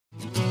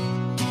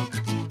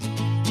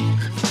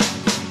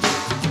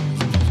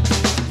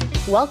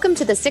Welcome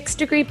to the 6th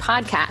Degree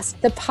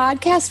Podcast, the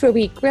podcast where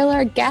we grill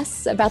our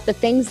guests about the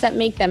things that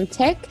make them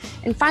tick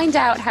and find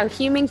out how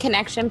human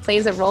connection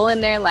plays a role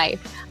in their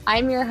life.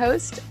 I'm your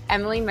host,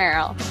 Emily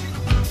Merrill.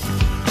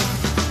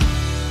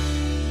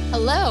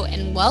 Hello,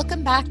 and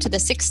welcome back to the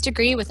 6th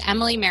Degree with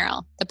Emily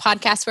Merrill, the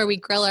podcast where we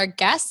grill our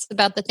guests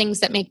about the things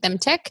that make them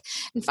tick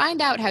and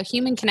find out how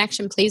human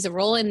connection plays a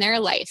role in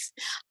their life.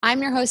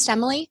 I'm your host,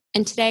 Emily,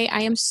 and today I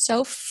am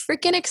so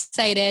freaking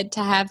excited to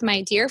have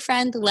my dear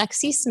friend,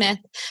 Lexie Smith,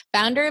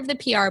 founder of the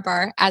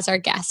THEPRBAR, as our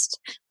guest.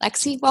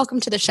 Lexie,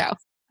 welcome to the show.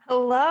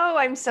 Hello,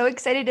 I'm so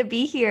excited to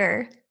be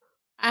here.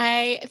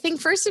 I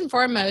think first and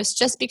foremost,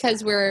 just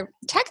because we're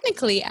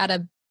technically at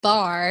a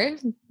bar,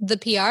 the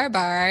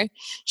THEPRBAR,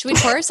 should we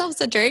pour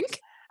ourselves a drink?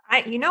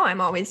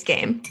 I'm always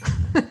game.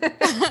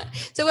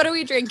 So what are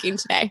we drinking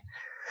today?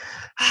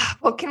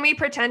 Well, can we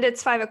pretend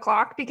it's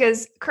 5:00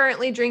 because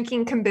currently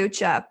drinking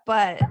kombucha,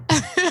 but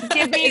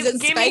Is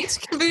it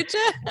spiked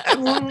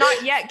kombucha?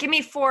 Not yet. Give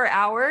me 4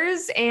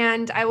 hours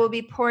and I will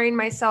be pouring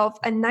myself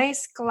a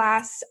nice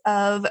glass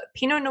of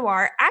Pinot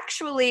Noir,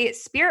 actually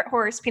Spirit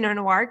Horse Pinot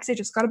Noir, because I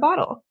just got a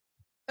bottle.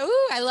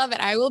 Oh, I love it.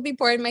 I will be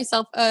pouring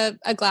myself a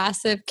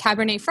glass of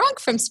Cabernet Franc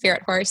from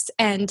Spirit Horse.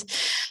 And,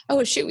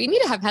 oh, shoot, we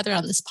need to have Heather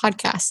on this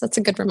podcast. That's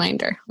a good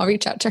reminder. I'll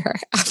reach out to her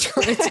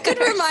afterwards. Good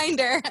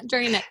reminder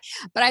during it.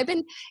 But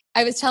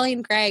I was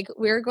telling Greg,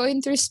 we're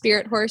going through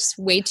Spirit Horse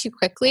way too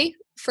quickly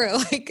for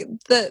like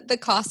the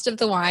cost of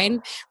the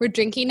wine. We're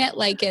drinking it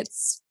like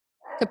it's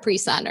Capri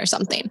Sun or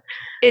something.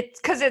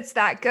 It's because it's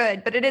that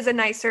good, but it is a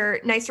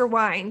nicer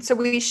wine. So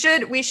we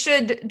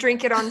should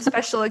drink it on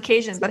special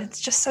occasions, but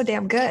it's just so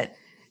damn good.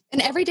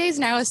 And every day is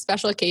now a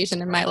special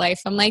occasion in my life.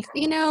 I'm like,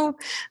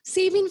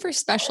 saving for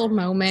special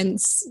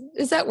moments,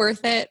 is that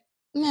worth it?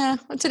 Yeah,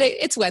 today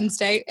it's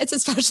Wednesday. It's a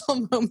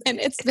special moment.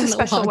 It's been a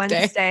special long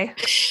Wednesday. Day.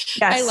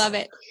 Yes. I love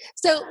it.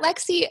 So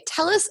Lexie,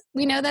 tell us,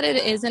 we know that it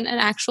isn't an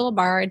actual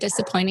bar,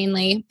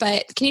 disappointingly,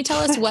 but can you tell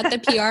us what the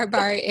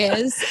THEPRBAR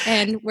is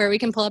and where we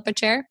can pull up a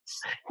chair?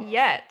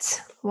 Yet.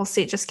 We'll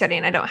see. Just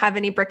kidding. I don't have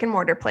any brick and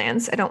mortar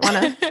plans. I don't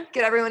want to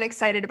get everyone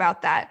excited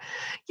about that.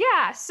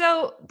 Yeah.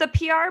 So the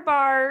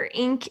THEPRBAR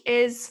Inc.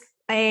 is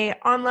a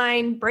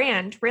online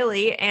brand,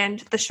 really. And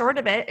the short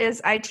of it is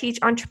I teach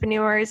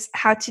entrepreneurs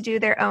how to do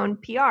their own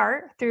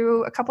PR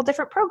through a couple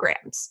different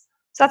programs.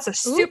 So that's a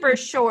super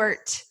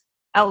short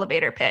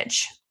elevator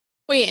pitch.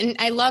 Wait, and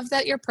I love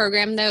that your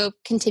program though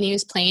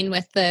continues playing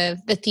with the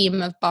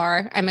theme of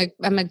bar.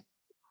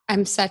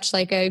 I'm such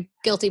like a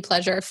guilty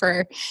pleasure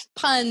for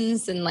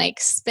puns and like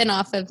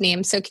spin-off of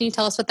names. So can you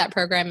tell us what that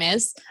program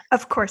is?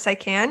 Of course I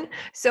can.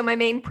 So my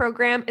main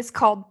program is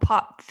called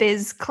Pop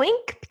Fizz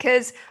Clink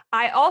because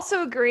I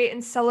also agree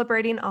in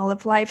celebrating all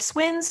of life's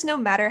wins, no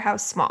matter how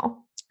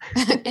small.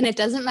 And it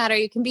doesn't matter.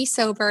 You can be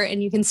sober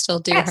and you can still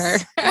do her.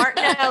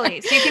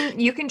 Martinelli's.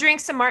 You can drink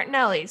some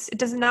Martinelli's. It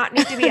does not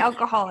need to be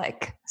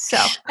alcoholic. So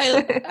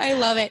I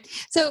love it.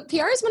 So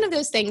PR is one of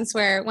those things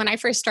where when I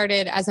first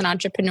started as an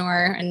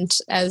entrepreneur and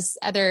as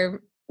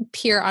other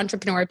peer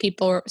entrepreneur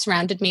people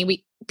surrounded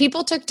me,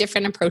 people took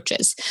different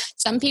approaches.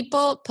 Some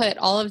people put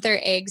all of their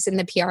eggs in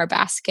the PR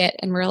basket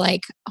and were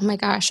like, oh my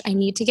gosh, I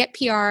need to get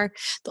PR.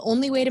 The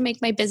only way to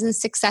make my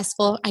business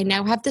successful, I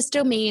now have this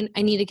domain,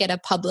 I need to get a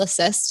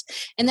publicist.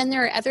 And then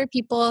there are other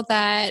people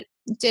that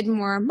did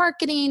more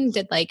marketing,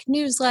 did like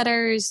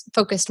newsletters,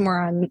 focused more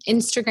on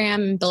Instagram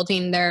and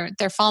building their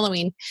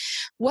following.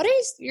 What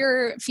is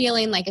your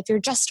feeling like if you're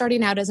just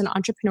starting out as an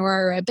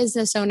entrepreneur or a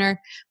business owner?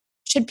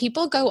 Should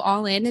people go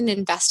all in and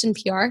invest in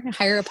PR and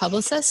hire a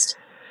publicist?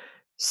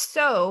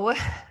 So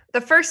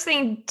the first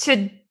thing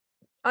to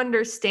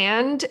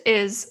understand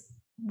is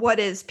what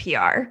is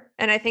PR?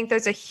 And I think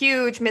there's a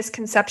huge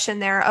misconception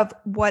there of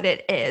what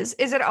it is.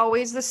 Is it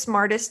always the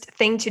smartest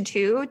thing to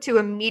do to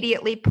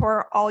immediately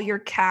pour all your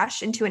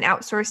cash into an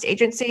outsourced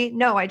agency?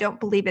 No, I don't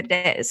believe it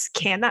is.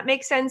 Can that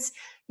make sense?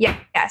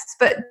 Yes.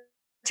 But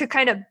to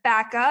kind of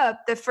back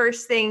up, the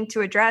first thing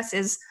to address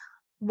is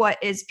what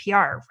is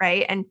PR,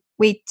 right? And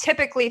we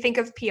typically think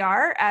of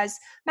PR as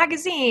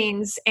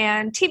magazines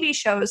and TV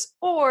shows,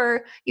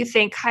 or you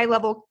think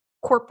high-level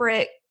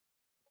corporate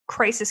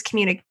crisis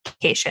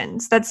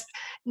communications. That's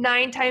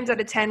 9 times out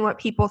of 10 what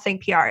people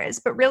think PR is.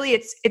 But really,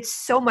 it's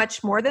so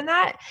much more than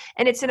that.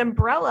 And it's an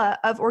umbrella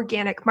of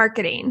organic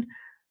marketing.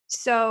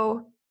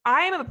 So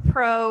I'm a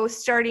pro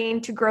starting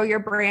to grow your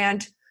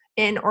brand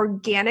in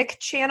organic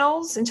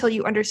channels until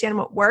you understand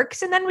what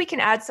works. And then we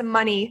can add some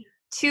money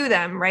to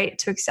them, right,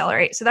 to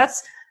accelerate. So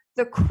that's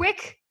the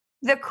quick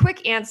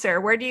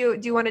answer. Where do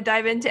you want to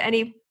dive into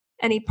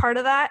any part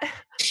of that?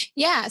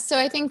 Yeah. So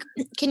I think,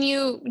 can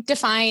you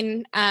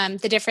define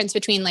the difference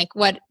between like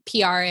what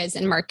PR is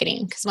and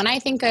marketing? Because when I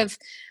think of,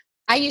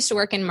 I used to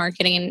work in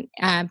marketing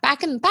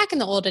back in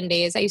the olden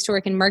days. I used to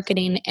work in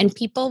marketing, and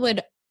people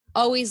would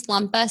always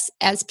lump us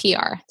as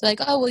PR. They're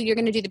like, "Oh, well, you're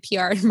going to do the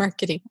PR and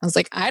marketing." I was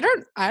like, "I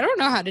don't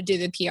know how to do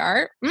the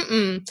PR.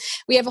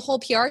 We have a whole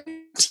PR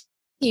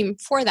team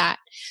for that."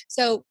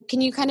 So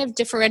can you kind of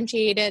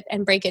differentiate it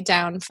and break it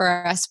down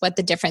for us what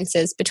the difference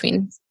is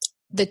between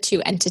the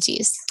two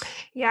entities.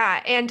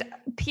 Yeah. And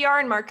PR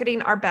and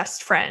marketing are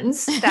best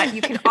friends that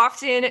you can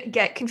often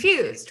get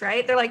confused,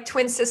 right? They're like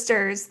twin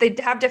sisters. They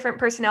have different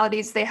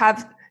personalities. They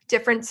have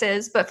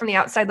differences, but from the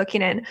outside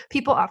looking in,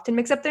 people often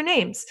mix up their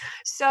names.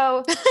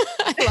 So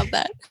I love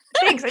that.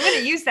 Thanks. I'm going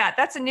to use that.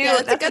 That's a new,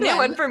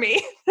 one for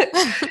me. I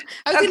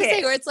was going to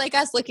say, where it's like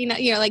us looking at,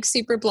 like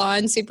super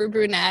blonde, super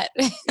brunette.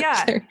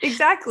 Yeah, sure.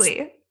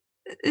 Exactly.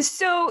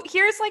 So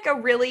here's like a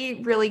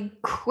really, really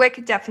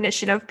quick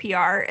definition of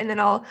PR, and then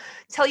I'll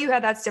tell you how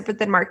that's different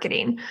than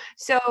marketing.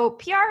 So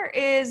PR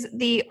is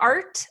the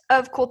art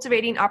of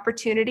cultivating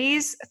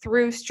opportunities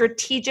through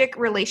strategic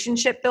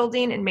relationship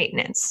building and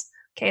maintenance.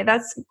 Okay,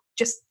 that's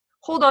just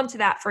hold on to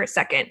that for a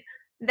second.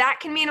 That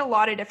can mean a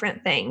lot of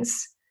different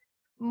things.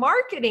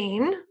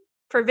 Marketing,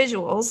 for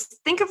visuals,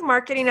 think of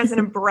marketing as an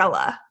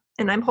umbrella.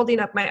 And I'm holding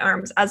up my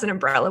arms as an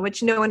umbrella,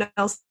 which no one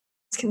else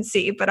can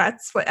see, but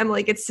that's what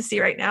Emily gets to see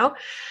right now.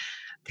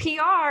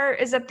 PR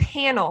is a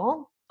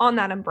panel on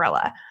that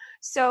umbrella.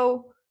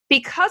 So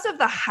because of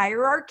the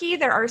hierarchy,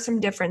 there are some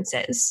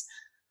differences.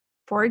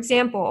 For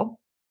example,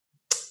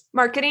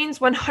 marketing's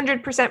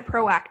 100%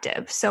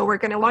 proactive. So we're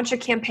going to launch a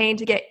campaign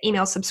to get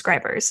email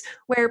subscribers,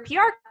 where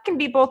PR can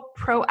be both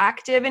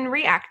proactive and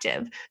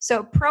reactive.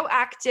 So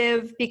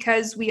proactive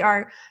because we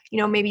are,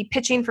 maybe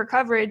pitching for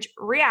coverage.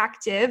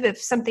 Reactive,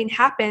 if something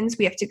happens,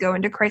 we have to go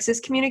into crisis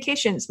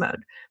communications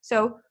mode.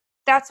 So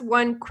that's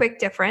one quick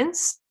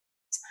difference.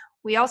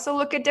 We also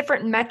look at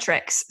different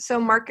metrics. So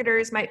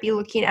marketers might be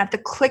looking at the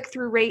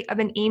click-through rate of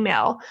an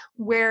email,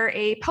 where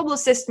a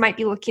publicist might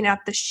be looking at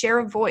the share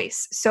of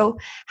voice. So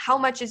how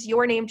much is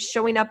your name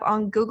showing up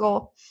on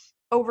Google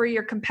over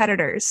your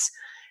competitors?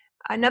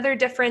 Another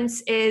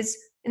difference is,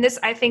 and this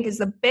I think is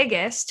the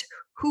biggest,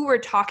 who we're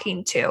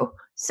talking to.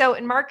 So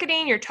in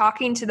marketing, you're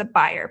talking to the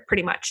buyer,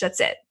 pretty much. That's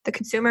it. The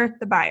consumer,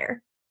 the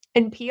buyer.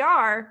 In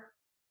PR,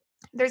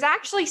 there's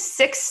actually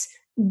 6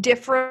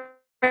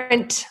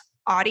 different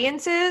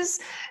audiences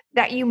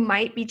that you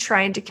might be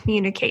trying to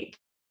communicate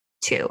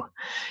to.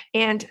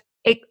 And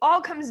it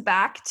all comes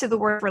back to the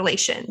word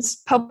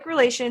relations. Public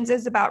relations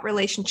is about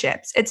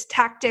relationships. It's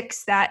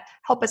tactics that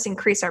help us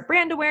increase our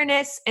brand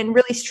awareness and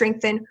really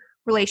strengthen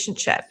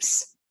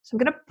relationships. So I'm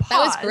going to pause. That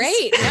was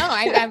great. No,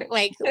 I'm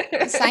like,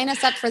 sign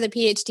us up for the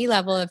PhD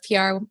level of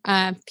PR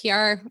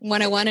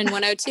 101 and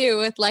 102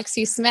 with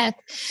Lexie Smith.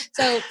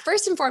 So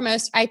first and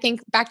foremost, I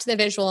think back to the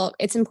visual,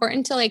 it's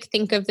important to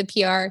think of the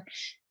PR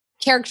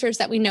characters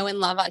that we know and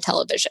love on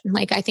television.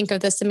 Like I think of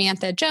the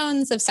Samantha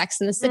Jones of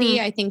Sex and the City.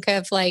 I think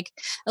of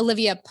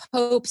Olivia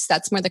Pope's,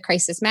 that's more the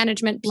crisis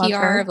management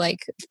PR of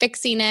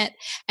fixing it.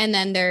 And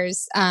then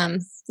there's,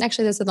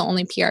 actually those are the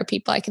only PR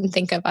people I can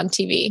think of on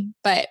TV,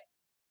 but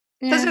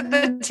those are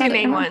the 2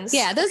 main ones.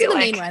 Yeah, those are the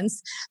main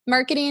ones.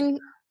 Marketing,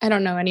 I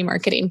don't know any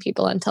marketing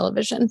people on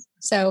television.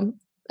 So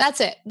that's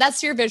it.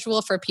 That's your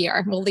visual for PR.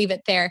 We'll leave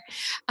it there.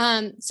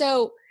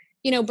 So,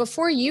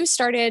 before you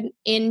started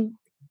in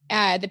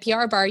the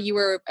PR bar, you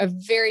were a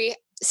very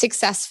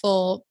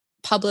successful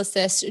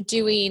publicist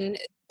doing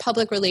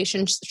public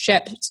relations,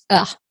 as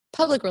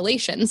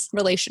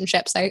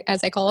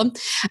I call them,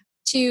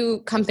 to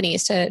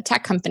companies, to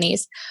tech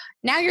companies.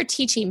 Now you're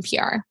teaching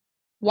PR.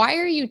 Why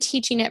are you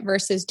teaching it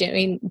versus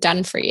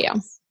done for you?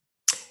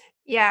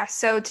 Yeah.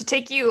 So to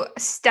take you a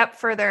step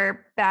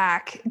further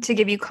back, to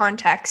give you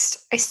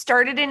context, I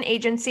started in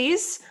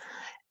agencies.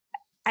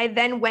 I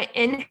then went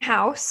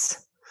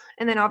in-house.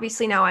 And then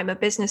obviously now I'm a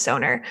business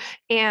owner.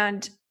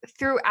 And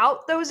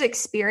throughout those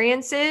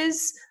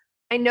experiences,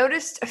 I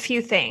noticed a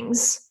few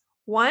things.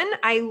 One,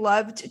 I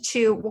loved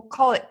to, we'll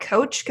call it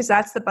coach, because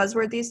that's the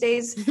buzzword these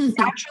days.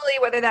 Naturally,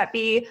 whether that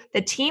be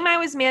the team I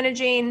was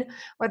managing,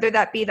 whether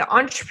that be the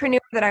entrepreneur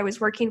that I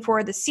was working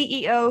for, the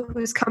CEO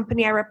whose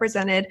company I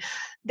represented,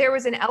 there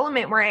was an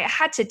element where I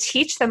had to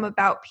teach them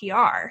about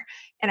PR.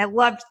 And I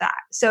loved that.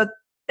 So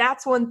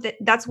that's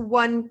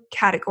one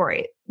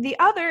category. The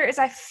other is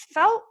I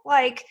felt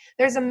like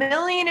there's there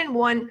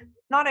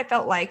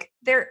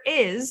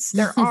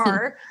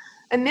are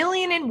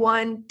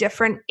 1,000,001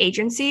 different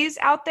agencies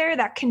out there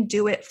that can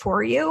do it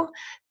for you.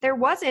 There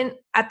wasn't,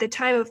 at the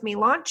time of me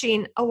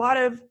launching, a lot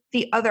of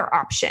the other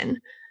option.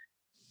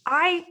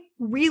 I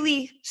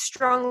really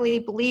strongly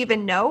believe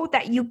and know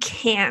that you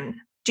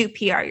can do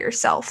PR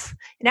yourself.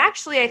 And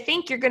actually, I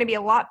think you're going to be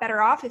a lot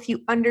better off if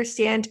you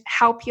understand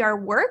how PR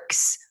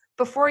works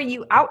before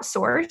you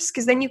outsource,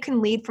 because then you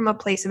can lead from a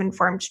place of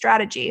informed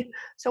strategy.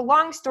 So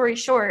long story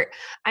short,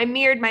 I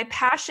mirrored my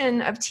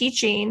passion of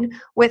teaching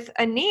with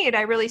a need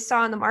I really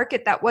saw in the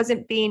market that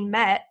wasn't being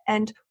met,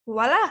 and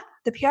voila,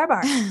 the PR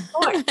bar.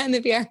 and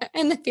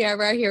the PR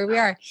bar, here we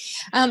are.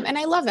 And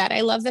I love that.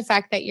 I love the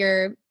fact that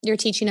you're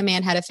teaching a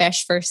man how to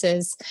fish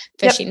versus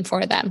fishing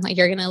for them.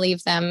 You're going to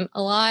leave them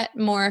a lot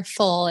more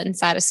full and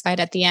satisfied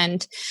at the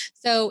end.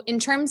 So in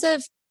terms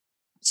of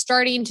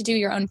starting to do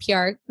your own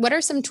PR, what are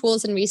some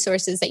tools and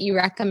resources that you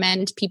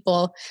recommend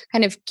people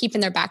kind of keep in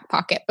their back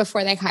pocket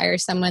before they hire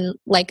someone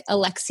like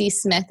Lexie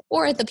Smith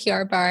or the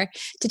PR bar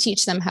to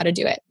teach them how to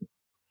do it?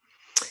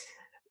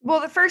 Well,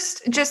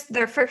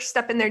 their first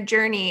step in their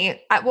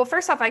journey. Well,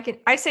 first off,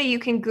 I say you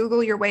can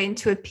Google your way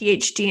into a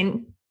PhD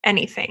in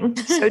anything.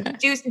 So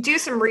do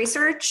some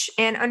research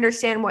and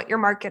understand what your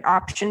market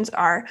options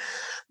are.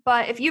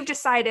 But if you've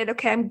decided,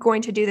 okay, I'm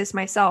going to do this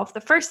myself,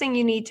 the first thing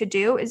you need to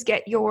do is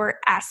get your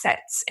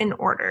assets in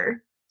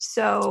order.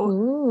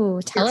 So,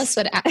 tell us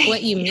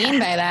what you mean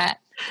by that.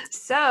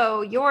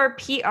 So your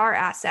PR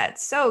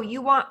assets. So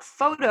you want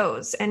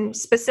photos and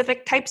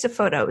specific types of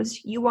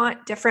photos. You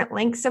want different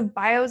lengths of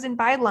bios and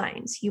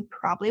bylines. You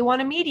probably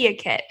want a media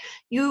kit.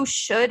 You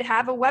should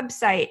have a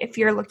website if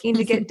you're looking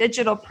to get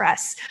digital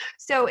press.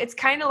 So it's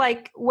kind of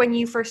like when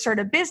you first start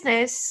a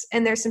business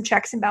and there's some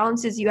checks and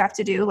balances you have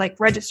to do, like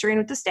registering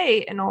with the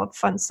state and all the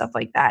fun stuff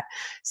like that.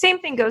 Same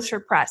thing goes for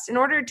press. In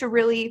order to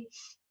really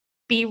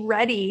be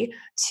ready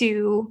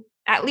to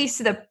at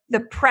least the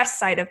press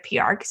side of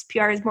PR, because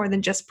PR is more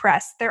than just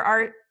press, there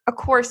are a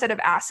core set of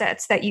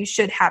assets that you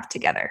should have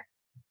together.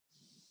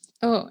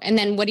 Oh, and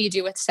then what do you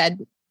do with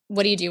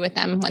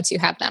them once you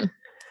have them?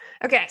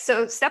 Okay,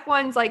 so step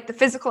one's like the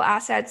physical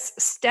assets.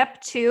 Step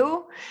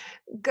two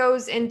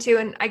goes into,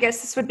 and I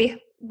guess this would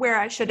be where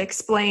I should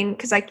explain,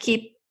 because I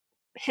keep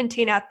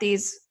hinting at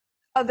these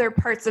other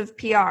parts of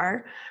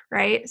PR,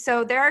 right?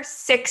 So there are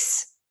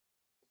 6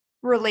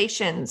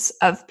 relations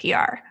of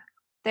PR.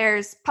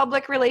 There's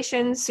public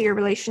relations, so your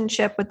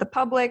relationship with the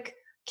public;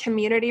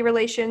 community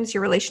relations,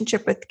 your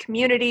relationship with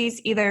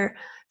communities, either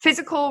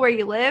physical where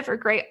you live or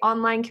great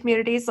online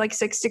communities like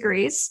 6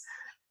 Degrees.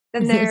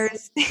 Then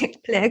there's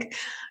plug.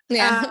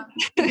 Yeah,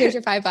 here's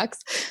your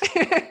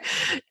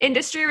 $5.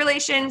 Industry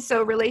relations,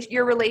 so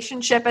your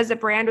relationship as a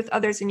brand with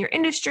others in your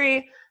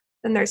industry.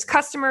 Then there's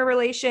customer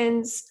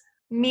relations,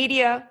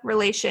 media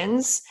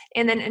relations,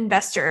 and then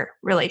investor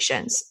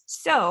relations.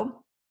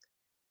 So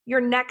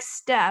your next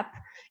step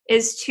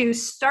is to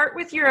start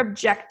with your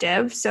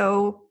objective.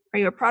 So are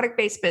you a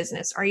product-based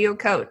business? Are you a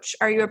coach?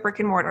 Are you a brick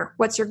and mortar?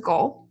 What's your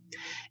goal?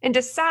 And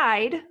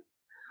decide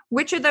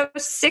which of those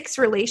 6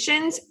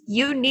 relations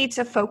you need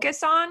to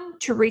focus on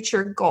to reach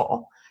your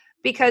goal.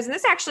 Because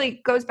this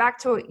actually goes back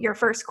to your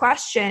first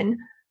question.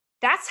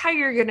 That's how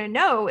you're going to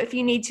know if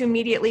you need to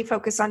immediately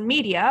focus on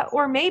media,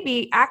 or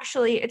maybe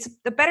actually it's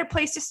the better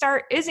place to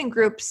start is in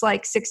groups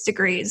like 6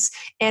 Degrees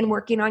and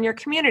working on your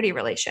community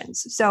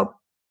relations. So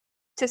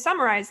to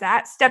summarize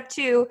that, step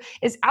 2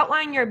 is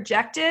outline your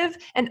objective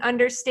and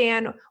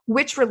understand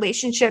which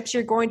relationships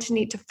you're going to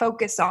need to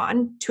focus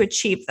on to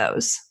achieve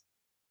those.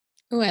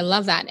 Oh, I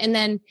love that. And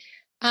then,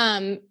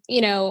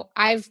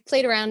 I've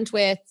played around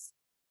with,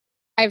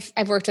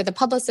 I've worked with a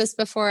publicist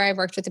before. I've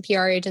worked with a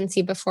PR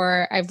agency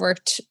before. I've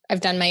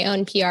done my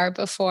own PR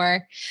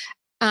before.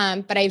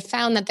 But I've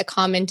found that the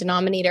common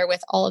denominator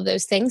with all of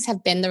those things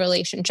have been the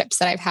relationships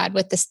that I've had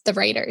with the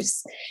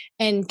writers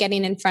and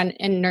getting in front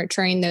and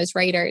nurturing those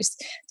writers.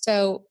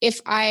 So if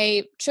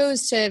I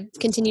chose to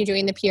continue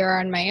doing the PR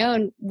on my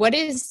own, what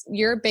is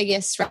your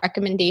biggest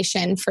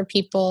recommendation for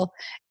people?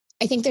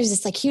 I think there's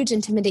this like huge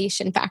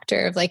intimidation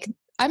factor of like,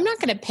 I'm not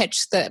going to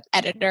pitch the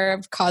editor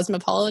of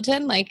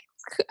Cosmopolitan. Like,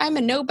 I'm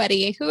a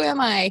nobody. Who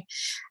am I?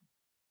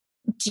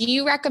 Do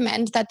you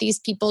recommend that these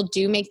people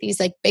do make these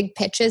like big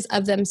pitches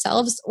of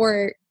themselves,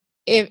 or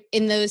if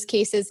in those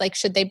cases, like,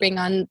 should they bring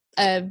on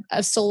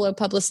a solo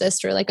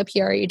publicist or like a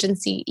PR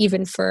agency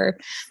even for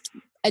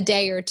a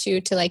day or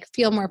two to like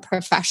feel more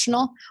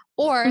professional?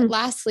 Or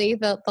lastly,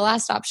 the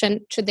last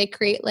option, should they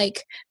create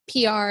like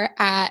PR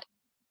at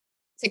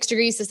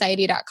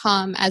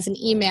 6degreessociety.com as an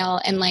email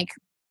and like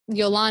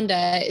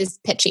Yolanda is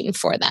pitching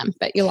for them,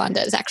 but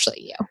Yolanda is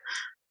actually you?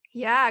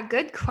 Yeah,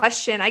 good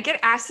question. I get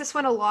asked this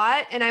one a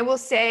lot, and I will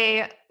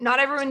say not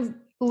everyone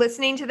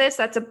listening to this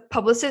that's a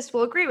publicist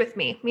will agree with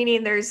me,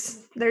 meaning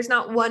there's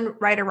not one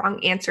right or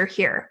wrong answer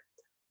here.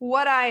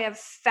 What I have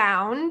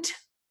found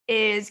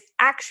is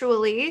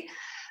actually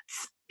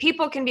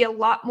people can be a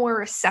lot more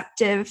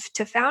receptive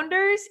to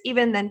founders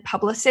even than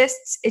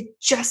publicists. It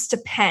just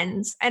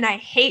depends. And I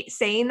hate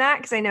saying that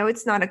because I know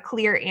it's not a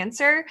clear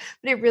answer,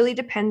 but it really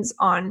depends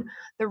on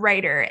the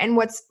writer. And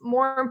what's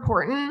more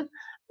important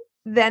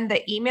than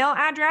the email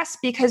address,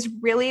 because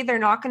really they're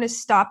not going to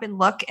stop and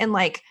look and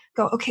like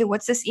go, okay,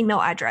 what's this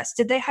email address?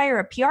 Did they hire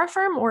a PR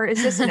firm or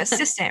is this an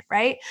assistant,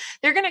 right?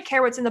 They're going to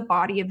care what's in the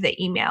body of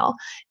the email.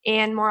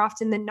 And more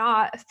often than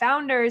not, a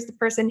founder is the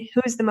person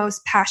who's the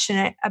most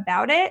passionate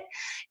about it.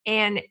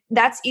 And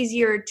that's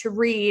easier to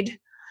read.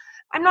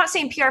 I'm not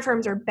saying PR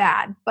firms are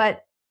bad,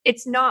 but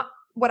it's not.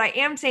 What I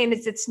am saying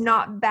is it's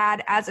not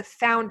bad as a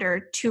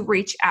founder to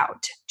reach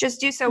out. Just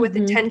do so with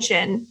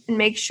intention and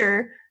make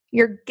sure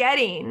you're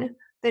getting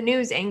the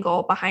news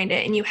angle behind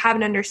it and you have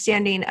an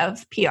understanding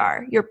of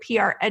PR. You're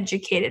PR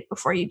educated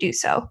before you do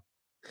so.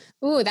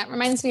 Ooh, that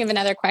reminds me of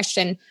another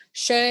question.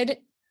 Should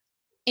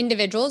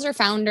individuals or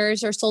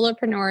founders or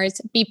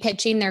solopreneurs be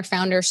pitching their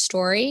founder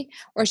story,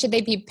 or should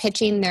they be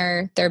pitching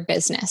their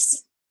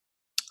business?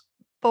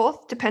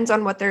 Both depends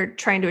on what they're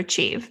trying to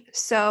achieve.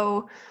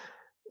 So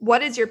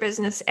what is your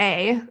business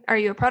A? Are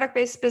you a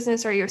product-based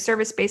business? Are you a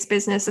service-based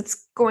business?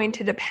 It's going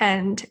to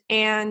depend.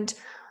 And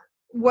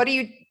what are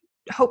you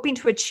hoping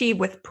to achieve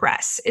with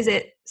press? Is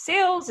it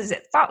sales? Is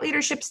it thought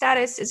leadership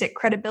status? Is it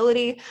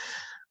credibility?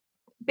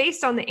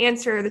 Based on the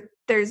answer,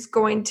 there's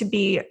going to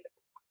be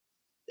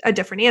a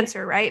different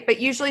answer, right? But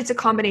usually it's a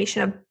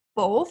combination of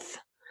both.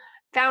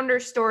 Founder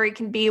story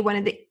can be one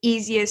of the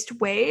easiest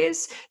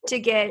ways to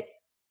get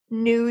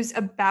news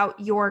about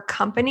your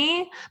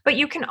company, but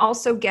you can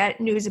also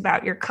get news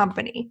about your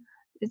company.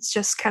 It's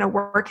just kind of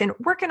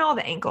working all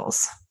the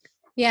angles.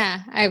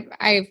 Yeah,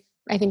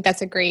 I think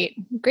that's a great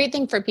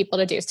thing for people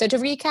to do. So to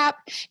recap,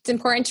 it's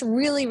important to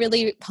really,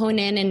 really hone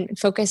in and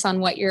focus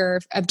on what your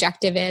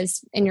objective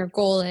is and your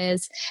goal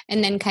is,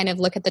 and then kind of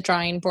look at the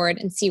drawing board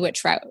and see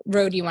which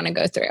road you want to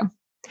go through.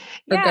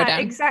 Yeah,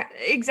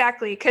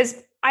 exactly.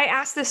 Because I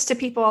ask this to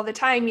people all the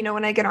time,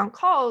 when I get on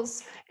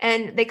calls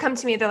and they come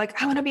to me, they're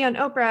like, I want to be on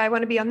Oprah. I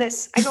want to be on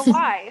this. I go,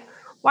 why?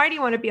 Why do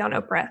you want to be on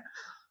Oprah?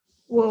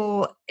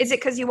 Well, is it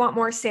because you want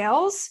more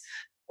sales?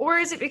 Or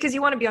is it because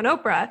you want to be on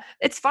Oprah?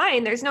 It's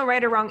fine. There's no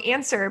right or wrong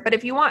answer. But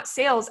if you want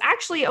sales,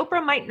 actually,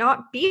 Oprah might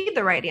not be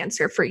the right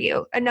answer for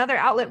you. Another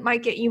outlet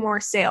might get you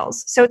more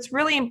sales. So it's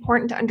really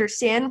important to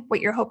understand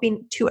what you're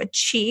hoping to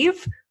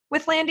achieve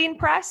with landing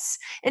press.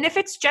 And if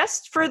it's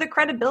just for the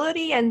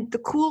credibility and the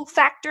cool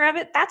factor of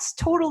it, that's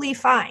totally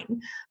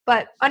fine.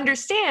 But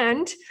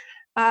understand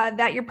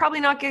that you're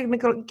probably not going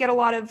to get a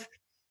lot of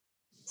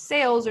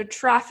sales or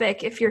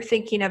traffic if you're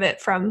thinking of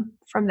it from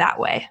that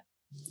way.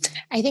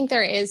 I think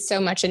there is so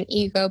much an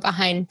ego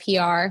behind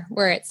PR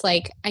where it's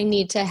like, I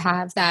need to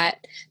have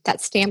that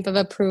stamp of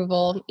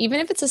approval, even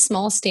if it's a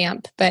small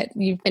stamp, but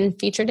you've been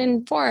featured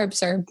in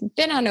Forbes or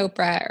been on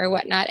Oprah or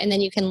whatnot. And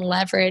then you can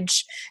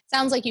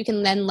sounds like you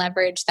can then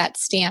leverage that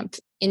stamp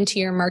into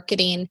your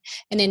marketing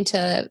and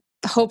into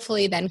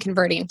hopefully then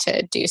converting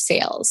to do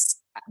sales.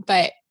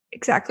 But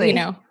exactly,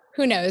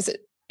 who knows?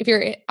 If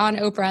you're on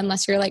Oprah,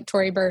 unless you're like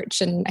Tory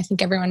Burch, and I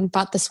think everyone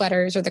bought the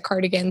sweaters or the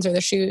cardigans or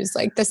the shoes,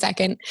 like the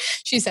second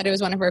she said it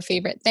was one of her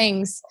favorite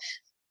things.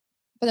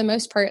 For the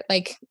most part,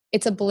 like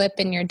it's a blip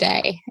in your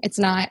day. It's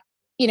not,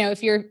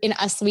 if you're in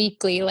Us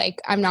Weekly, like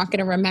I'm not going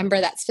to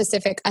remember that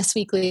specific Us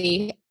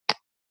Weekly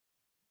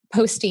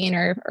posting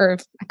or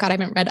God, I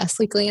haven't read Us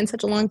Weekly in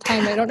such a long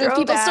time. I don't know if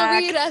people still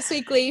read Us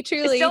Weekly,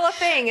 truly.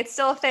 It's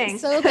still a thing.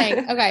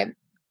 Okay.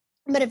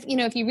 But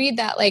if you read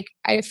that, like,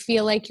 I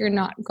feel like you're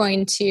not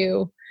going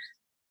to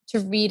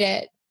read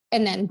it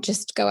and then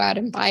just go out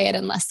and buy it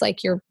unless like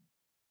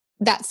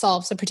that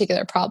solves a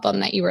particular problem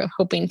that you were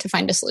hoping to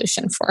find a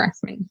solution for. I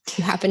mean,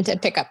 you happen to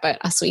pick up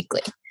Us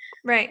Weekly.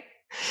 Right.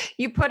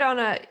 You put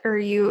on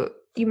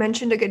you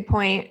mentioned a good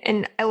point,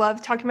 and I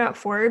love talking about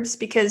Forbes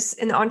because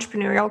in the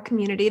entrepreneurial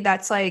community,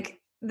 that's like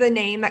the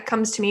name that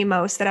comes to me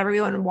most that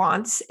everyone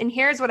wants. And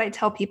here's what I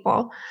tell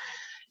people.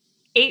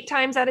 8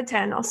 times out of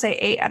 10, I'll say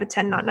 8 out of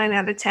 10, not 9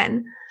 out of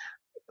 10,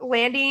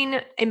 landing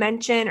a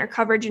mention or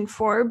coverage in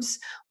Forbes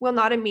will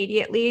not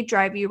immediately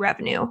drive you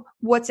revenue.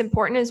 What's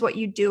important is what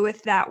you do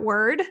with that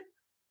word.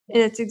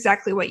 And it's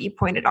exactly what you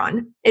pointed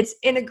on. It's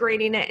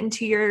integrating it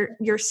into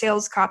your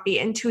sales copy,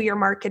 into your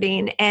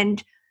marketing,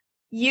 and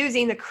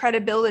using the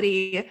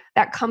credibility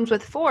that comes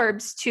with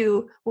Forbes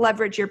to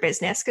leverage your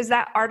business. Because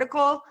that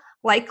article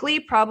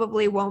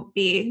probably won't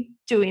be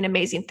doing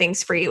amazing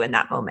things for you in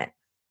that moment.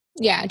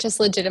 Yeah, just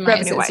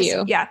legitimizes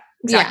you. Yeah,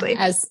 exactly.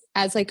 Yeah,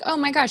 as like, oh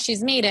my gosh,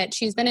 she's made it.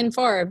 She's been in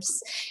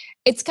Forbes.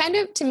 It's kind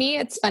of, to me,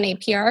 it's funny.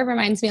 PR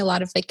reminds me a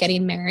lot of like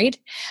getting married,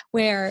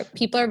 where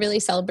people are really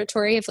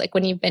celebratory of like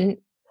when you've been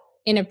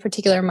in a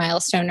particular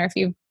milestone or if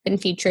you've been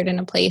featured in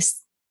a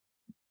place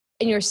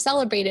and you're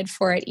celebrated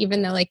for it,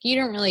 even though like you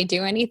don't really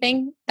do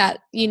anything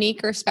that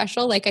unique or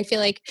special. Like, I feel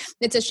like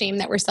it's a shame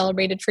that we're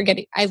celebrated for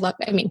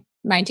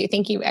mind you,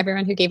 thank you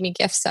everyone who gave me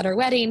gifts at our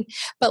wedding,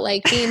 but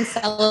like being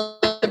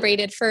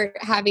celebrated for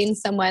having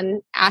someone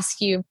ask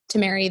you to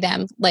marry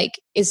them, like,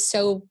 is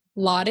so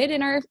lauded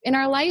in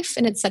our life.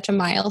 And it's such a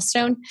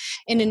milestone.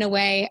 And in a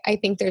way, I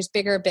think there's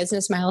bigger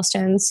business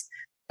milestones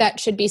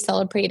that should be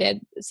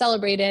celebrated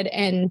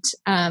and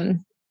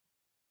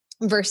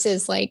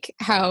versus like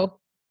how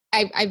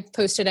I've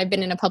posted, I've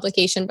been in a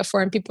publication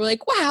before and people were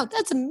like, wow,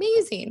 that's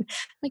amazing.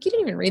 Like, you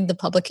didn't even read the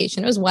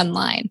publication. It was one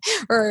line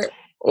or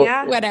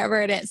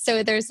whatever it is.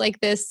 So there's like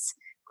this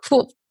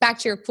cool, back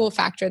to your cool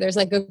factor. There's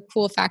like a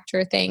cool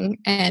factor thing.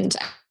 And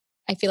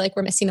I feel like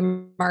we're missing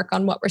the mark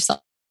on what we're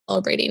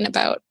celebrating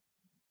about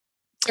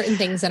certain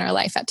things in our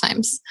life at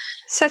times.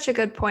 Such a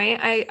good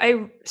point.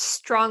 I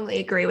strongly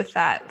agree with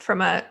that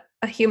from a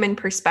human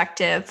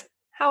perspective.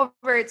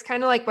 However, it's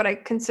kind of like what I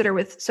consider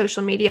with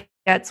social media.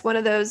 It's one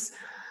of those,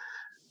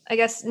 I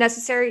guess,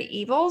 necessary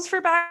evils,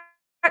 for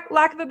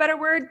lack of a better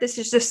word. This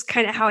is just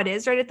kind of how it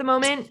is right at the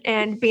moment.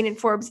 And being in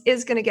Forbes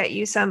is going to get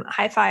you some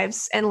high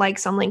fives and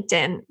likes on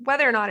LinkedIn.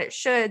 Whether or not it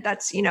should,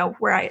 that's,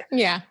 where I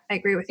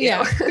agree with you.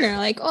 Yeah. You're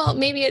like, well,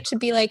 maybe it should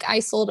be like,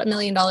 I sold $1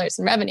 million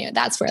in revenue.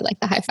 That's where like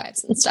the high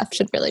fives and stuff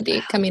should really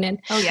be coming in.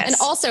 Oh, yes. And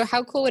also,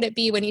 how cool would it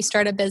be when you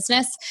start a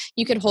business,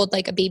 you could hold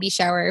like a baby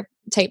shower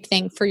type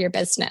thing for your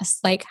business.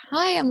 Like,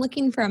 hi, I'm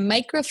looking for a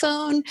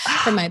microphone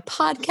for my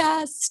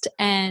podcast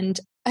and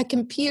a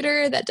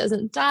computer that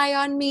doesn't die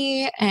on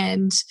me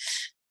and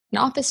an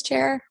office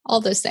chair,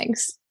 all those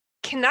things.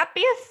 can that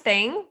be a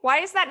thing? Why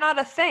is that not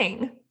a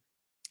thing?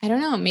 I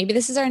don't know. Maybe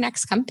this is our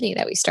next company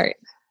that we start.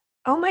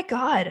 Oh my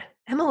God,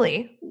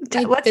 Emily,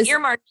 Like let's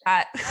earmark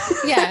that.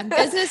 Yeah.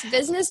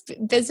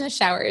 Business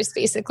showers,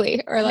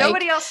 basically. Or like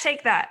nobody else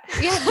take that.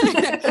 Yeah.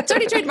 It's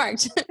already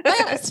trademarked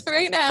by us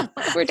right now.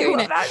 We're doing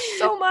I love that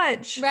so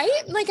much.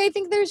 Right? Like, I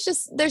think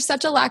there's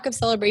such a lack of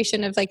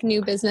celebration of like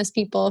new business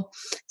people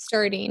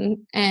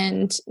starting.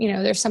 And,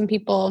 there's some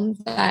people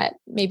that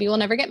maybe will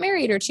never get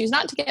married or choose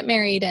not to get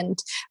married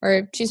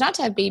or choose not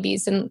to have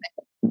babies. And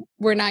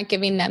we're not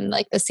giving them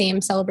like the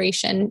same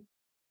celebration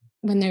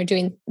when they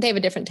have a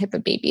different type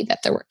of baby that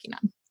they're working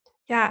on.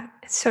 Yeah,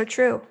 it's so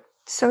true.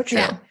 So true.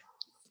 Yeah.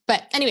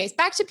 But anyways,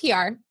 back to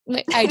PR.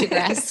 I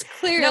digress.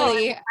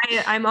 Clearly.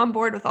 No, I'm on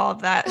board with all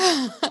of that.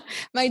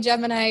 My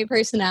Gemini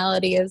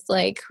personality is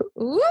like,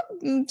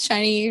 whoop,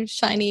 shiny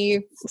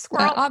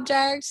squirrel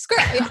object.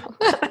 Squirrel.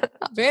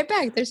 I'll be right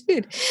back. There's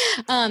food.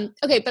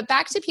 Okay, but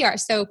back to PR.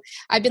 So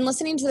I've been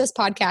listening to this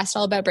podcast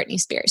all about Britney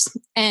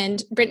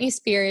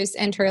Spears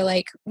and her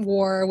like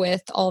war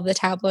with all of the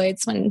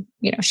tabloids when,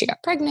 she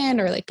got pregnant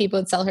or like people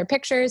would sell her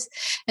pictures.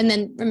 And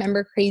then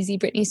remember crazy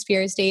Britney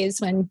Spears days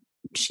when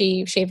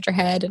she shaved her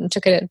head and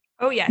took it.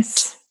 Oh,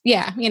 yes.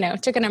 Yeah.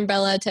 Took an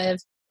umbrella to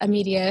a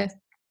media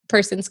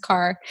person's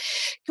car.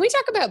 Can we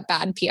talk about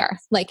bad PR?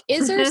 Like,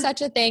 is there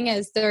such a thing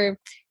as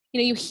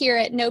you hear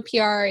it, no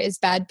PR is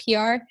bad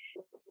PR,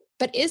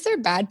 but is there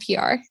bad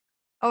PR?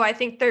 Oh, I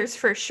think there's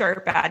for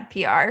sure bad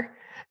PR.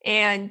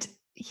 And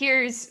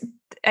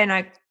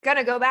I'm going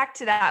to go back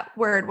to that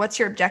word. What's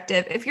your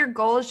objective? If your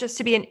goal is just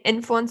to be an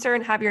influencer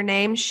and have your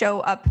name show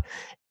up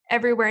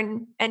everywhere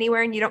and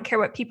anywhere, and you don't care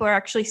what people are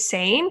actually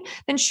saying,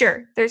 then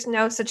sure, there's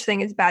no such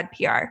thing as bad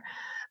PR.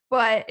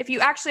 But if you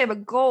actually have a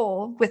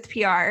goal with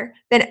PR,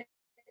 then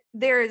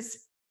there's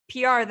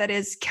PR that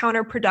is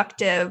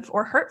counterproductive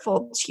or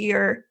hurtful to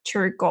your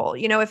goal.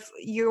 If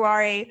you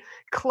are a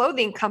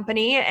clothing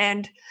company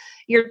and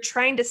you're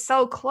trying to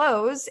sell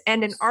clothes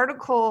and an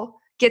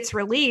article gets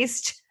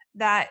released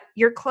that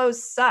your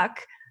clothes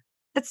suck,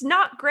 that's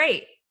not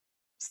great.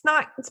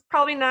 It's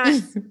probably not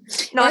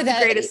the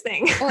greatest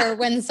thing. Or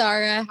when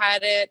Zara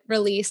had it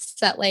released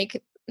that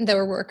like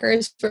their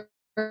workers were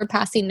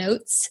passing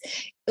notes,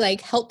 like,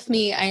 help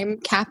me, I'm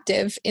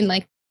captive in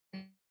like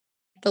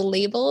the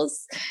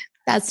labels.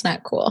 That's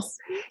not cool.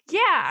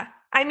 Yeah.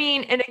 I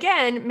mean, and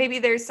again, maybe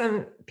there's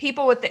some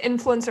people with the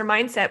influencer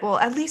mindset. Well,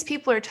 at least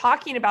people are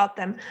talking about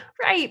them.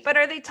 Right. But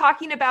are they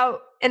talking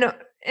about in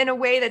a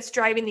way that's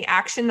driving the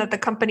action that the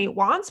company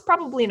wants?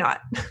 Probably not.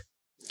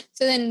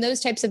 So then those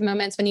types of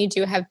moments when you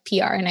do have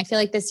PR, and I feel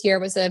like this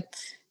year it's a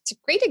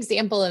great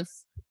example of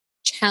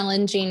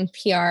challenging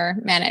PR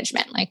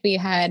management. Like, we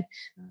had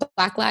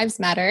Black Lives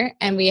Matter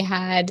and we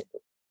had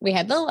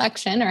the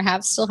election,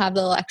 or still have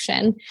the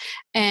election,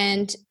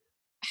 and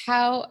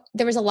how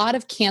there was a lot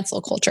of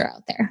cancel culture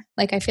out there.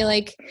 Like, I feel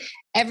like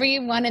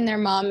everyone and their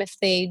mom, if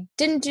they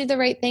didn't do the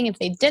right thing, if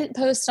they didn't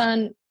post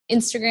on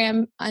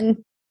Instagram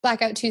on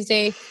Blackout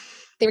Tuesday,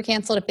 they were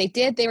canceled. If they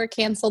did, they were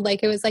canceled.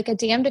 Like, it was like a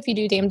damned if you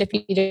do, damned if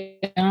you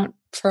don't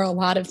for a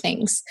lot of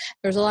things.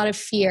 There was a lot of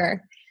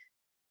fear.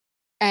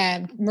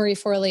 And Marie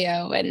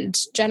Forleo and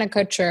Jenna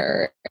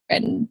Kutcher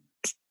and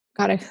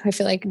God, I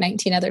feel like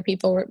 19 other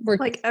people were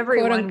like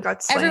everyone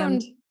got slammed.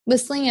 Everyone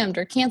was slammed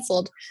or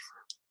canceled.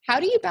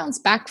 How do you bounce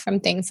back from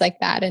things like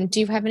that? And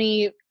do you have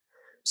any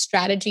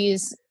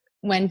strategies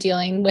when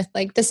dealing with,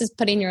 like, this is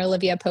putting your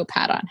Olivia Pope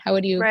hat on? How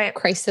would you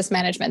crisis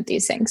management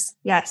these things?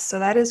 Yes. So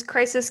that is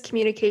crisis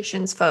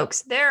communications,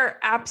 folks. There are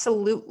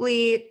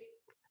absolutely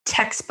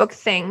textbook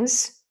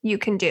things you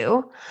can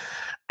do.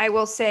 I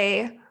will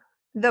say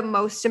the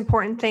most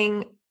important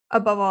thing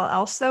above all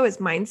else, though, is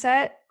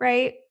mindset,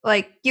 right?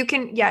 Like,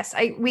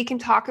 we can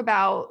talk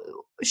about,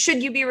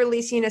 should you be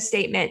releasing a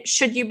statement?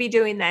 Should you be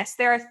doing this?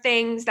 There are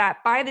things that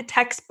by the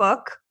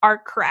textbook are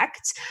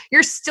correct.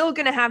 You're still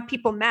going to have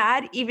people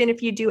mad, even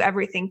if you do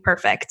everything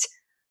perfect.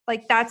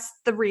 Like, that's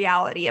the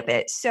reality of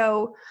it.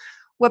 So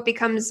what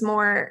becomes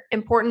more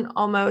important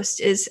almost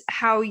is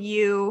how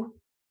you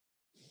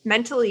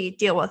mentally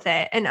deal with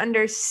it and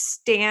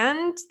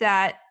understand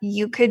that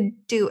you could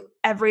do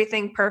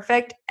everything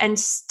perfect and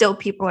still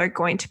people are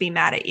going to be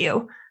mad at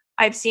you.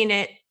 I've seen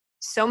it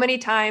so many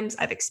times.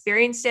 I've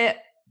experienced it.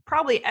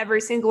 Probably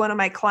every single one of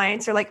my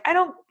clients are like,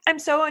 I'm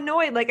so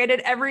annoyed. Like, I did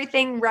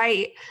everything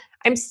right.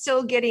 I'm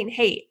still getting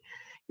hate.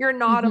 You're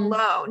not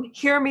alone.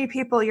 Hear me,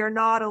 people. You're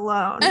not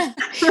alone.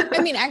 I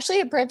mean, actually,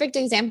 a perfect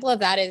example of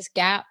that is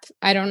Gap.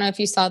 I don't know if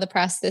you saw the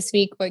press this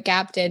week, what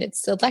Gap did.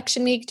 It's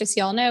election week. Just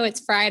so y'all know, it's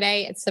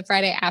Friday. It's the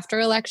Friday after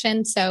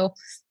election. So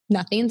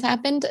nothing's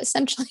happened,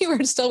 essentially.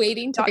 We're still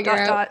waiting to figure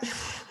out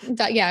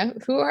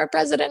who our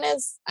president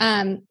is.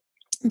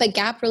 But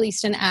Gap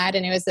released an ad,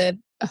 and it was a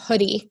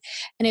hoodie.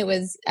 And it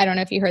was, I don't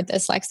know if you heard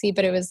this, Lexie,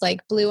 but it was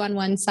like blue on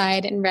one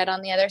side and red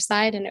on the other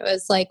side. And it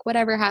was like,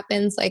 whatever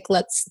happens, like,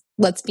 let's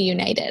be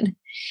united.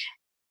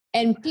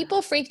 And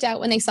people freaked out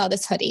when they saw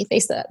this hoodie.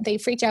 They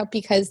freaked out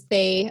because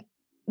they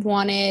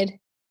wanted,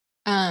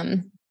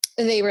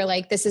 they were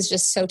like, this is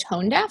just so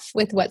tone deaf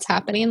with what's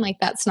happening. Like,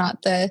 that's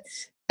not the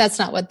that's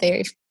not what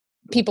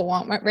people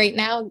want right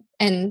now.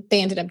 And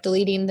they ended up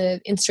deleting the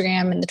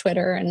Instagram and the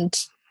Twitter, and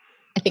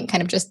I think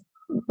kind of just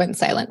went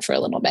silent for a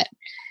little bit.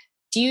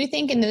 Do you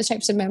think in those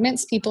types of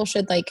moments, people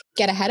should like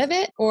get ahead of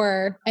it,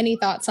 or any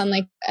thoughts on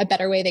like a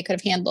better way they could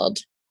have handled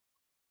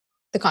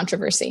the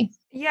controversy?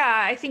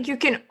 Yeah, I think you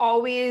can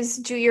always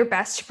do your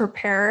best to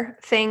prepare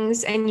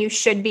things, and you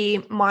should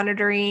be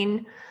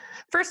monitoring.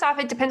 First off,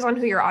 it depends on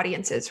who your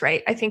audience is,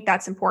 right? I think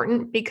that's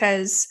important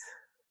because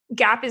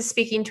Gap is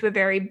speaking to a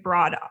very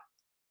broad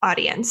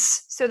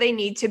audience. So they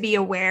need to be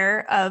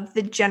aware of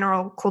the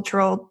general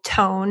cultural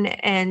tone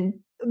and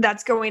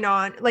that's going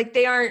on. Like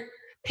they aren't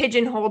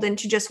pigeonholed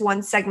into just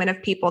one segment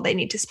of people they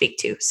need to speak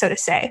to, so to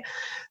say.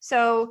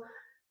 So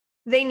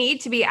they need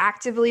to be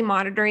actively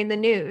monitoring the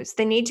news.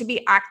 They need to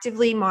be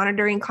actively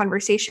monitoring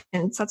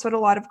conversations. That's what a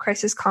lot of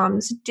crisis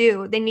comms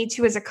do. They need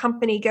to, as a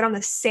company, get on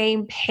the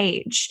same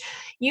page.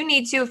 You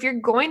need to, if you're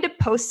going to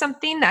post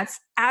something that's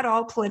at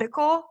all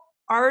political,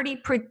 already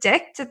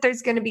predict that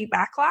there's going to be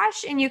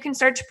backlash, and you can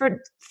start to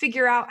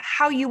figure out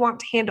how you want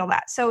to handle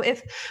that. So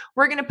if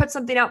we're going to put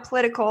something out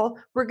political,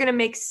 we're going to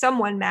make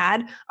someone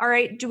mad. All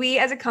right, do we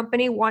as a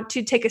company want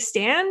to take a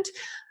stand?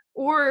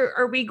 Or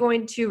are we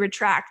going to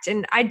retract?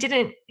 And I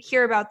didn't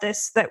hear about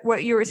this, that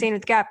what you were saying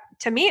with Gap.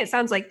 To me, it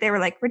sounds like they were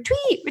like,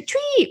 retreat.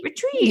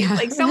 Yeah.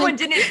 Like someone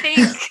didn't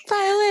think.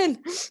 File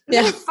in.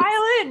 Yeah.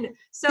 File in.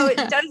 So it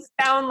does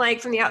sound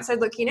like from the outside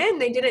looking in,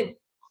 they didn't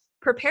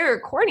prepare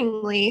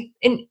accordingly.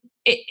 And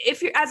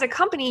if you, as a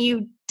company,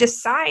 you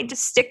decide to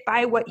stick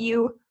by what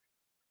you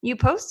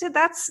posted,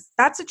 that's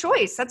a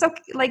choice. That's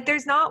okay. Like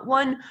there's not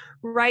one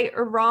right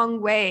or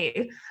wrong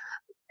way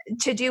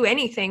to do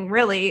anything,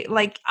 really.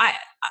 Like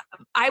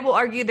I will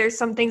argue there's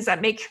some things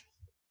that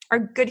are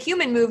good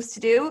human moves to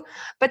do,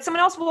 but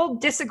someone else will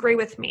disagree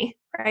with me,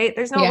 right?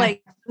 There's no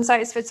like one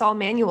size fits all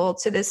manual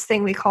to this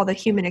thing we call the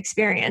human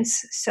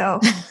experience. So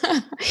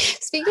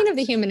speaking of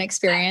the human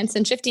experience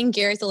and shifting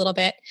gears a little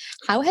bit,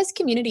 how has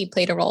community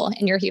played a role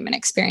in your human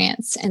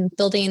experience and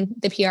building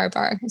the PR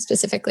bar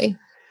specifically?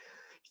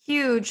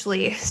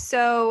 Hugely.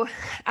 So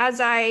as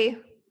I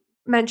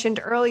mentioned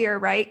earlier,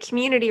 right?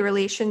 Community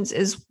relations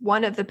is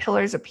one of the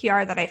pillars of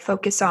PR that I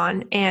focus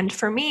on. And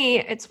for me,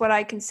 it's what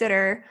I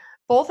consider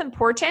both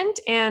important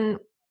and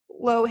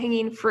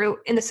low-hanging fruit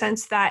in the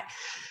sense that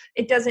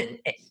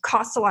it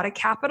cost a lot of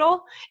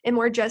capital and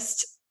more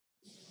just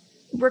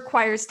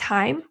requires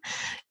time.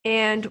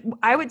 And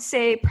I would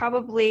say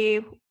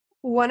probably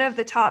one of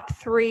the top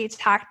 3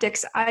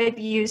 tactics I've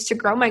used to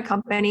grow my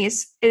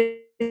companies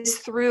is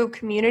through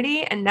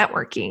community and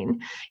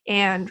networking.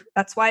 And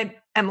that's why,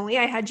 Emily,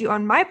 I had you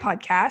on my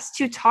podcast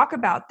to talk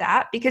about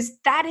that, because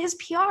that is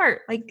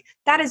PR. Like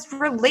that is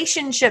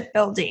relationship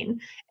building.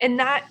 And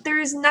that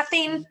there's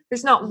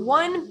not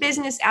one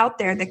business out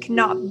there that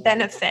cannot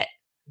benefit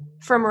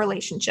from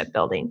relationship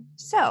building.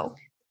 So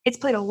it's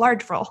played a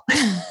large role.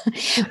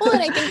 Well,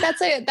 and I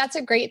think that's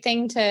a great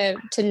thing to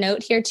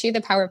note here too,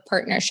 the power of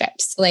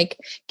partnerships. Like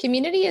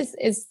community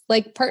is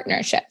like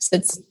partnerships.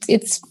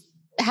 It's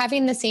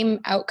having the same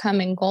outcome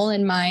and goal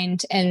in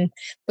mind, and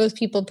both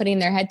people putting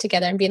their head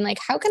together and being like,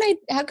 how can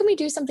we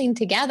do something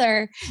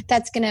together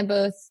that's going to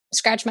both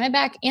scratch my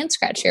back and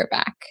scratch your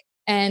back?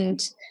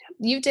 And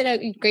you did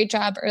a great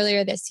job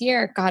earlier this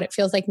year. God, it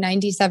feels like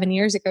 97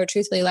 years ago,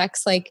 truthfully,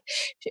 Lex. Like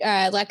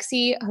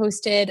Lexie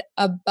hosted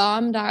a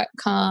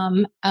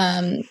bomb.com.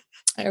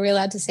 Are we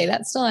allowed to say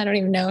that still? I don't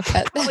even know if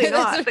that's probably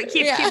not, but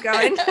keep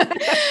going.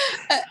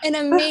 An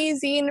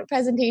amazing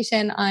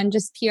presentation on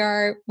just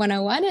PR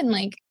 101 and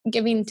like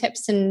giving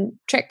tips and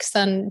tricks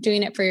on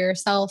doing it for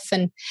yourself.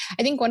 And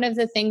I think one of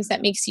the things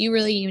that makes you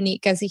really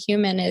unique as a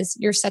human is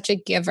you're such a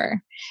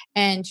giver,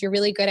 and you're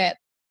really good at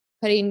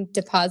putting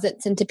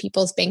deposits into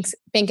people's bank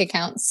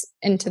accounts,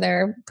 into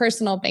their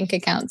personal bank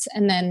accounts.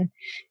 And then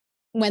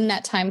when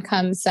that time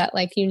comes that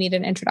like you need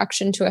an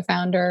introduction to a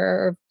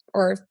founder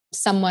or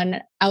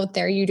someone out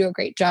there, you do a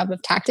great job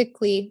of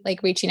tactically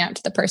like reaching out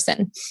to the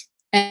person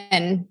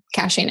and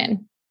cashing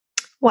in.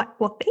 What?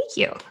 Well, thank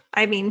you.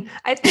 I mean,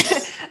 I think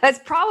that's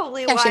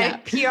probably why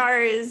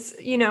PR is,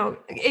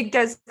 it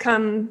does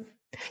come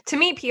to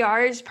me.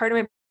 PR is part of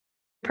my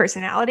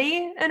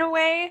personality in a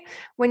way,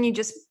 when you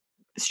just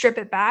strip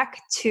it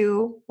back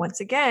to,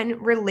 once again,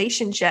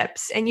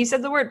 relationships. And you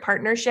said the word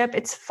partnership.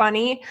 It's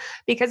funny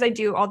because I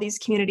do all these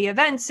community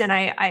events and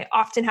I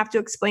often have to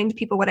explain to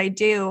people what I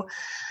do.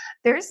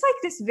 There's like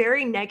this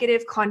very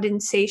negative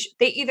condensation.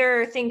 They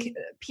either think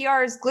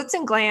PR is glitz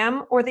and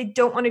glam, or they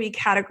don't want to be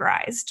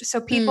categorized. So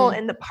people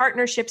in the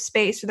partnership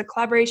space or the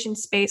collaboration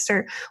space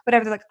or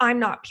whatever, they're like, I'm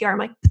not PR. I'm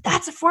like, but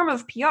that's a form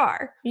of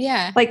PR.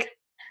 Yeah. Like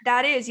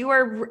that is, you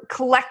are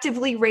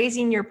collectively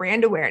raising your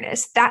brand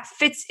awareness. That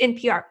fits in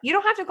PR. You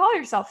don't have to call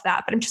yourself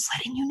that, but I'm just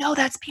letting you know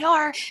that's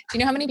PR. Do you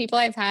know how many people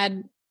I've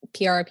had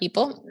PR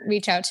people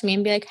reach out to me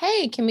and be like,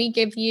 hey, can we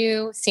give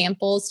you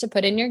samples to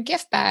put in your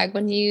gift bag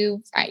when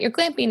you at your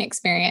glamping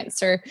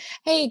experience? Or,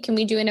 hey, can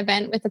we do an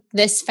event with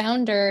this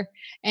founder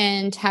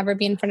and have her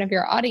be in front of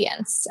your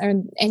audience?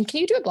 And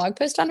can you do a blog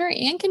post on her?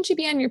 And can she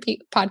be on your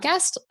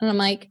podcast? And I'm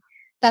like,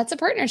 that's a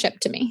partnership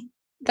to me.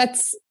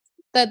 That's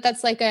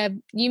like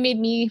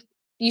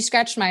you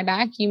scratched my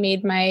back. You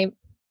made my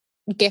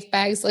gift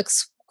bags look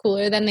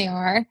cooler than they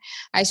are.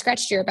 I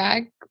scratched your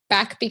back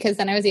because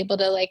then I was able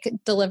to like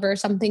deliver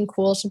something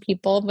cool to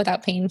people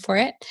without paying for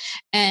it.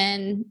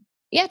 And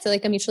yeah, it's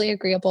like a mutually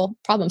agreeable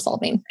problem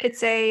solving.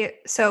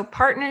 So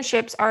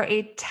partnerships are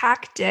a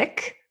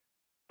tactic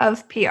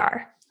of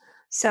PR.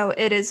 So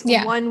it is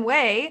one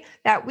way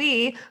that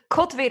we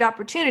cultivate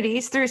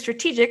opportunities through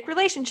strategic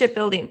relationship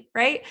building,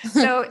 right?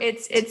 So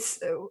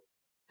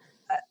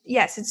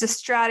yes, it's a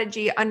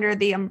strategy under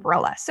the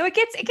umbrella. So it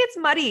gets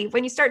muddy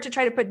when you start to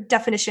try to put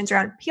definitions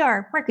around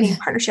PR, marketing,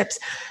 partnerships.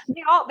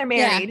 They're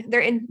married. Yeah. They're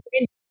in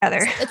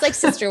together. It's like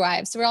sister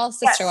wives. We're all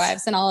sister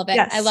wives and all of it.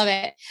 Yes. I love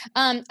it.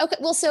 Okay.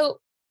 Well, so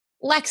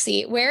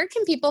Lexie, where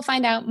can people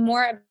find out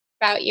more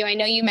about you? I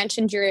know you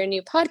mentioned your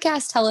new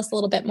podcast. Tell us a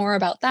little bit more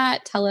about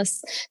that. Tell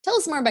us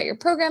more about your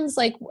programs.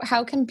 Like,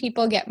 how can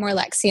people get more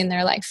Lexie in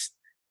their life?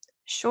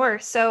 Sure.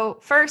 So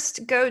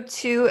first, go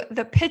to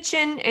the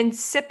Pitchin' and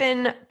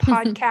Sippin'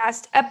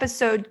 podcast,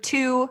 episode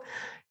 2,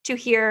 to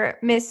hear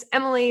Miss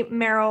Emily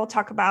Merrill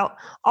talk about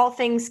all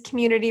things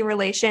community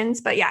relations.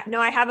 But yeah,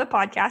 no, I have a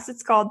podcast.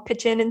 It's called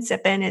Pitchin' and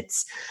Sippin'.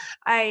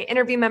 I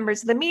interview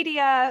members of the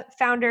media,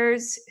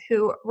 founders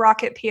who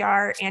rock at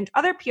PR, and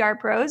other PR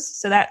pros.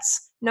 So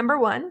that's number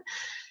 1.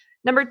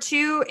 Number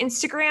 2,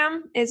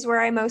 Instagram is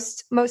where I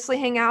mostly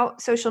hang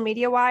out social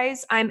media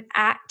wise. I'm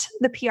at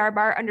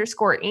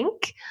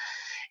 @ThePRBAR_Inc.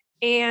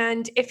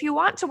 And if you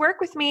want to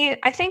work with me,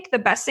 I think the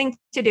best thing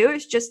to do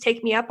is just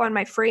take me up on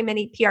my free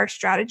mini PR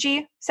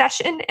strategy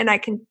session. And I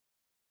can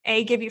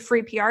A, give you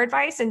free PR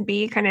advice, and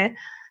B, kind of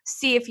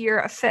see if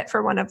you're a fit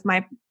for one of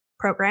my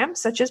programs,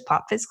 such as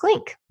Pop Fizz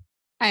Clink.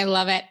 I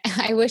love it.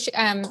 I wish,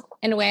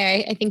 in a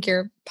way, I think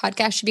your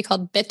podcast should be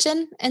called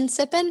Bitchin' and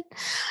Sippin'.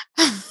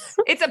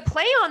 It's a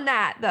play on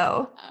that,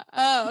 though.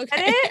 Oh,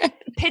 okay.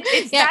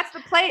 That's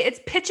the play. It's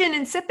pitchin'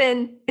 and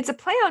sippin'. It's a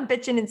play on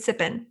bitchin' and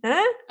sippin'.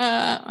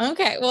 Huh?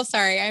 Okay. Well,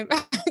 sorry. I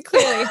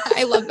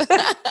love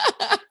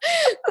that.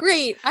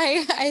 Great.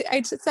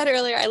 I just said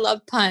earlier, I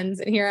love puns,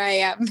 and here I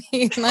am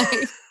being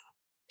like,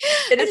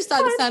 I just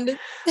thought it sounded,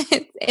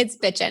 it's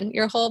bitchin'.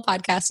 Your whole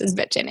podcast is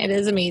bitchin'. It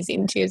is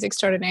amazing. She is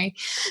extraordinary.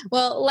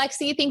 Well,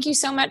 Lexie, thank you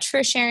so much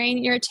for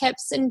sharing your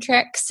tips and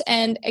tricks.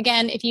 And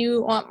again, if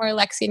you want more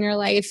Lexie in your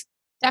life,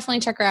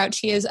 definitely check her out.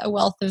 She is a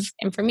wealth of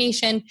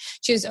information.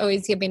 She is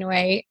always giving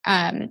away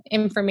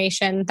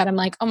information that I'm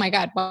like, oh my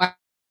God, why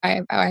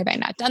have I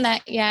not done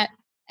that yet?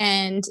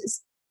 And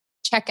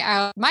check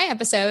out my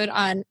episode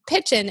on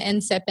Pitchin'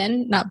 and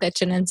Sippin', not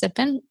Bitchin' and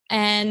Sippin',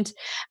 and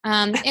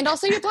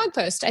also your blog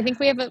post. I think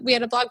we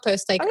had a blog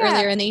post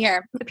earlier in the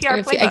year. The PR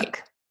playbook.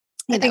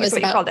 I think that's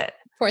what you called it.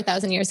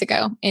 4,000 years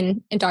ago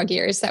in dog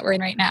years that we're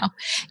in right now.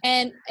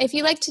 And if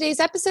you liked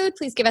today's episode,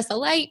 please give us a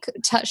like,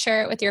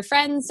 share it with your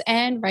friends,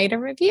 and write a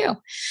review.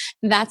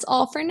 That's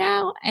all for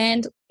now.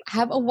 And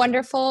have a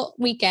wonderful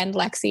weekend,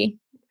 Lexie.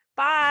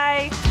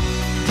 Bye.